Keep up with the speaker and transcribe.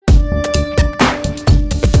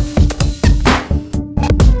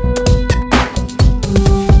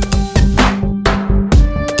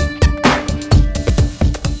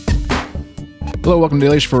Hello, welcome to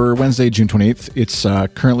Daily Ish for Wednesday, June 28th. It's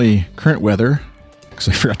current weather, because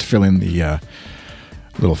I forgot to fill in the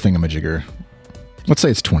little thingamajigger. Let's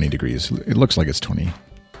say it's 20 degrees. It looks like it's 20.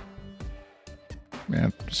 Yeah,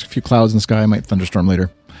 just a few clouds in the sky, might thunderstorm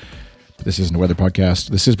later. But this isn't a weather podcast.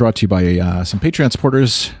 This is brought to you by some Patreon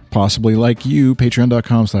supporters, possibly like you,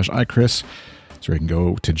 patreon.com/iChris. That's where you can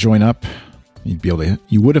go to join up.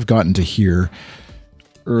 You would have gotten to hear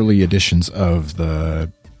early editions of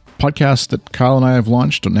the podcast that Kyle and I have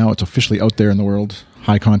launched. Now it's officially out there in the world.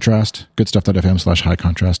 High Contrast, goodstuff.fm/high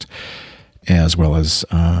contrast, as well as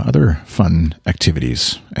other fun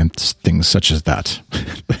activities and things such as that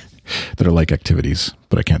that are like activities,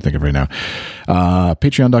 but I can't think of right now.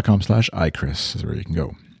 Patreon.com/iChris is where you can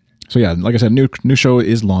go. So yeah, like I said, new show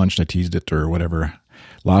is launched. I teased it or whatever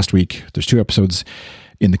last week. There's 2 episodes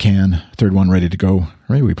in the can, third one ready to go. Or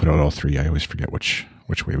maybe we put out all 3. I always forget which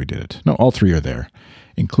way we did it. No, all 3 are there,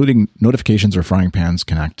 including notifications or frying pans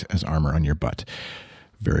can act as armor on your butt.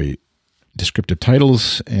 Very descriptive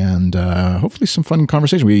titles and hopefully some fun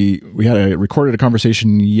conversation. We recorded a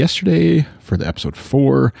conversation yesterday for the episode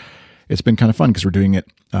 4. It's been kind of fun because we're doing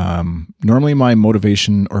it. Normally my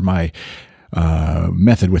motivation or my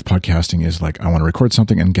method with podcasting is like I want to record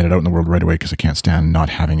something and get it out in the world right away because I can't stand not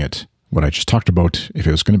having it, what I just talked about, if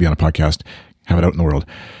it was going to be on a podcast, have it out in the world.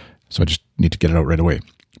 So I just need to get it out right away.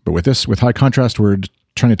 But with this, with High Contrast, we're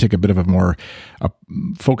trying to take a bit of a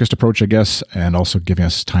focused approach, I guess, and also giving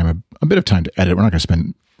us time, a bit of time to edit. We're not going to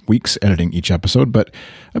spend weeks editing each episode, but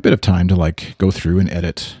a bit of time to like go through and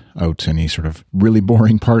edit out any sort of really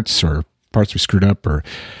boring parts or parts we screwed up or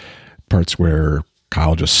parts where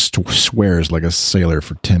Kyle just swears like a sailor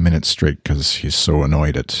for 10 minutes straight because he's so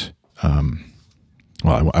annoyed at,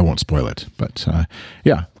 well, I won't spoil it, but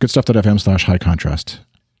yeah, goodstuff.fm/high contrast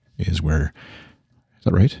is where, is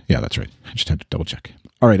that right? Yeah, that's right. I just had to double check.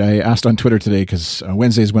 All right, I asked on Twitter today because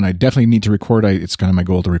Wednesdays when I definitely need to record, it's kind of my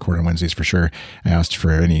goal to record on Wednesdays for sure. I asked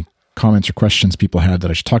for any comments or questions people had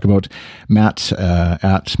that I should talk about. Matt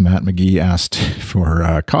at Matt McGee asked for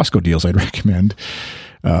Costco deals I'd recommend.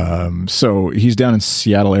 So he's down in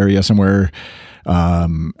Seattle area somewhere.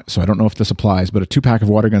 So I don't know if this applies, but a 2-pack of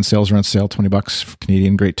water gun sales are on sale, $20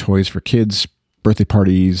 Canadian. Great toys for kids, birthday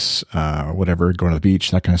parties, whatever, going to the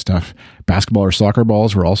beach, that kind of stuff. Basketball or soccer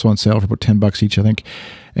balls were also on sale for about $10 each, I think.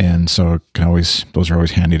 And so those are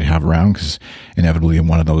always handy to have around because inevitably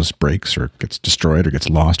one of those breaks or gets destroyed or gets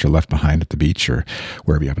lost or left behind at the beach or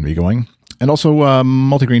wherever you happen to be going. And also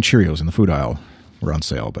multigrain Cheerios in the food aisle were on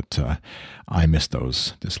sale, but I missed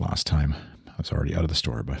those this last time. I was already out of the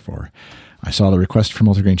store before I saw the request for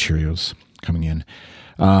multigrain Cheerios coming in.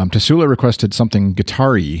 Tasula requested something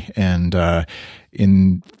guitar-y, and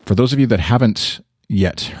for those of you that haven't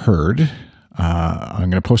yet heard, I'm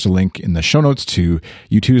going to post a link in the show notes to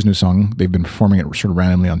U2's new song. They've been performing it sort of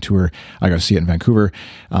randomly on tour. I got to see it in Vancouver.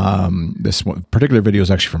 This particular video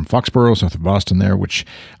is actually from Foxborough, south of Boston there, which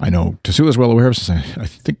I know Tasula is well aware of since I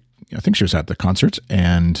think she was at the concert,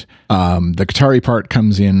 and the guitar-y part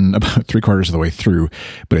comes in about 3/4 of the way through,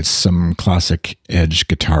 but it's some classic Edge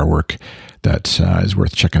guitar work that is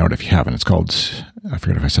worth checking out if you haven't. It's called, I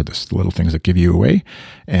forget if I said this, The Little Things That Give You Away,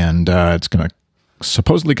 and it's going to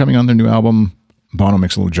supposedly coming on their new album. Bono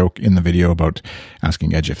makes a little joke in the video about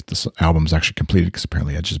asking Edge if this album's actually completed, because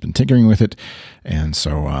apparently Edge has been tinkering with it, and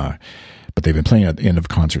so, but they've been playing at the end of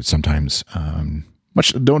concerts sometimes.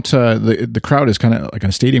 The crowd is kind of like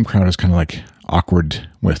a stadium crowd is kind of like awkward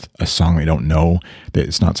with a song they don't know.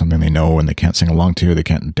 It's not something they know and they can't sing along to. They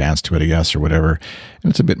can't dance to it, I guess, or whatever. And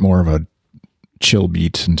it's a bit more of a chill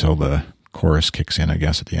beat until the chorus kicks in, I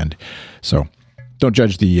guess, at the end. So don't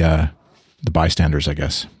judge the bystanders, I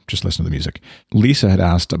guess. Just listen to the music. Lisa had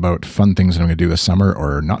asked about fun things that I'm going to do this summer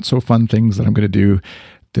or not so fun things that I'm going to do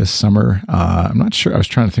this summer. I'm not sure. I was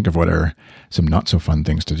trying to think of what are some not so fun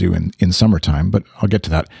things to do in summertime, but I'll get to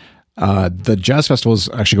that. The Jazz Festival is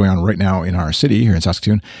actually going on right now in our city here in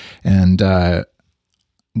Saskatoon. And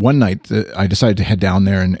one night I decided to head down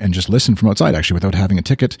there and just listen from outside, actually, without having a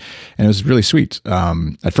ticket. And it was really sweet.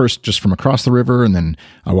 At first, just from across the river. And then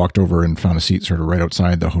I walked over and found a seat sort of right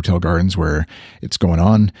outside the hotel gardens where it's going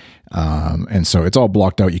on. And so it's all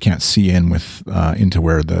blocked out. You can't see into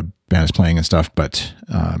where the band is playing and stuff, but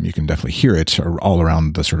you can definitely hear it all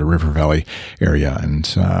around the sort of River Valley area. And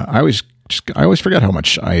I always forget how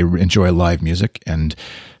much I enjoy live music, and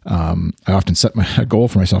I often set a goal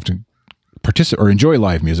for myself to participate or enjoy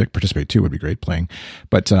live music. Participate too would be great, playing,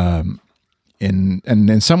 but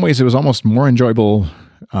in some ways it was almost more enjoyable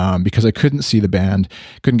because I couldn't see the band,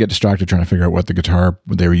 couldn't get distracted trying to figure out what the guitar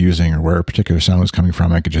they were using or where a particular sound was coming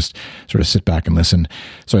from. I could just sort of sit back and listen.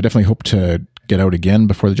 So I definitely hope to get out again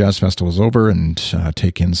before the Jazz Festival is over and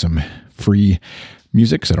take in some free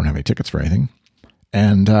music, because I don't have any tickets for anything.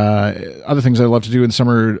 And other things I love to do in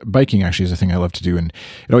summer, biking actually is a thing I love to do. And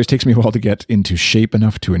it always takes me a while to get into shape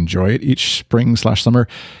enough to enjoy it each spring/summer.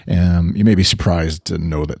 You may be surprised to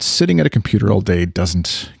know that sitting at a computer all day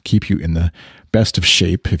doesn't keep you in the best of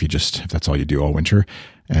shape if that's all you do all winter.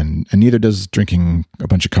 And neither does drinking a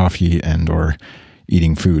bunch of coffee and or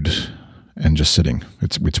eating food and just sitting.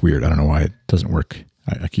 It's weird. I don't know why it doesn't work.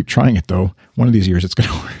 I keep trying it though. One of these years it's going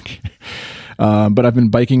to work. But I've been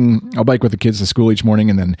biking. I'll bike with the kids to school each morning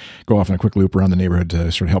and then go off on a quick loop around the neighborhood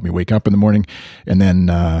to sort of help me wake up in the morning. And then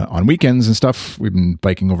on weekends and stuff, we've been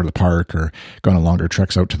biking over to the park or gone on longer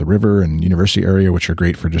treks out to the river and university area, which are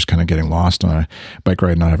great for just kind of getting lost on a bike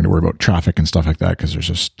ride, not having to worry about traffic and stuff like that, because there's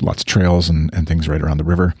just lots of trails and things right around the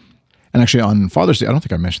river. And actually on Father's Day, I don't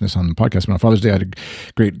think I mentioned this on the podcast, but on Father's Day, I had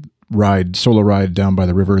a great solo ride down by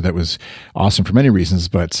the river that was awesome for many reasons.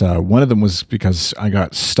 But one of them was because I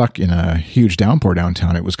got stuck in a huge downpour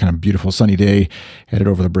downtown. It was kind of beautiful sunny day, headed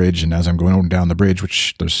over the bridge. And as I'm going down the bridge,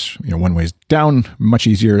 which there's, one ways down, much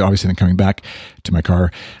easier, obviously, than coming back to my car,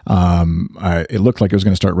 it looked like it was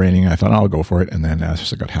going to start raining. I thought, I'll go for it. And then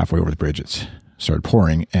as I got halfway over the bridge, it started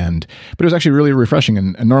pouring. But it was actually really refreshing.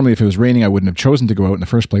 And normally if it was raining, I wouldn't have chosen to go out in the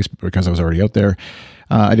first place because I was already out there.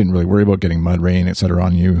 I didn't really worry about getting mud, rain, etc.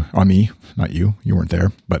 on me, not you. You weren't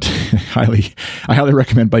there, but I highly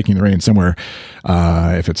recommend biking in the rain somewhere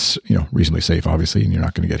if it's reasonably safe, obviously, and you're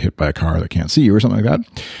not going to get hit by a car that can't see you or something like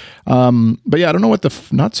that. But yeah, I don't know what the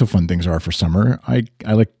not so fun things are for summer. I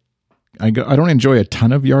don't enjoy a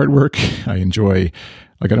ton of yard work. I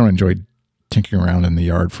don't enjoy tinkering around in the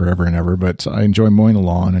yard forever and ever, but I enjoy mowing the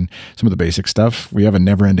lawn and some of the basic stuff. We have a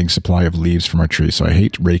never-ending supply of leaves from our trees, so I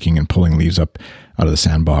hate raking and pulling leaves up out of the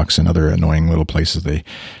sandbox and other annoying little places they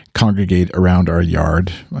congregate around our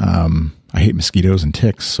yard. I hate mosquitoes and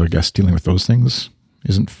ticks, so I guess dealing with those things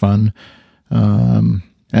isn't fun.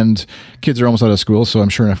 And kids are almost out of school, so I'm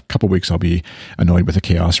sure in a couple of weeks I'll be annoyed with the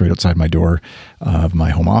chaos right outside my door of my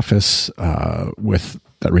home office with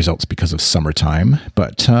that results because of summertime.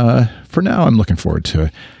 But for now, I'm looking forward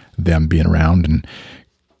to them being around and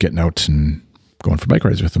getting out and going for bike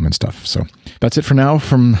rides with them and stuff. So that's it for now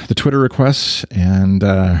from the Twitter requests and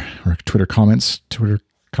or Twitter comments.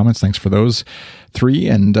 Thanks for those 3.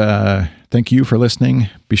 And thank you for listening.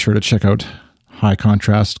 Be sure to check out High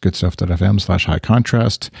Contrast, goodstuff.fm/high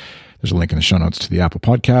contrast. There's a link in the show notes to the Apple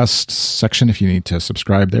Podcasts section if you need to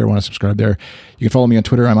subscribe there, want to subscribe there. You can follow me on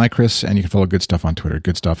Twitter. I'm iChris, and you can follow Good Stuff on Twitter,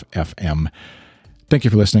 Good Stuff FM. Thank you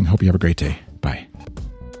for listening. Hope you have a great day. Bye.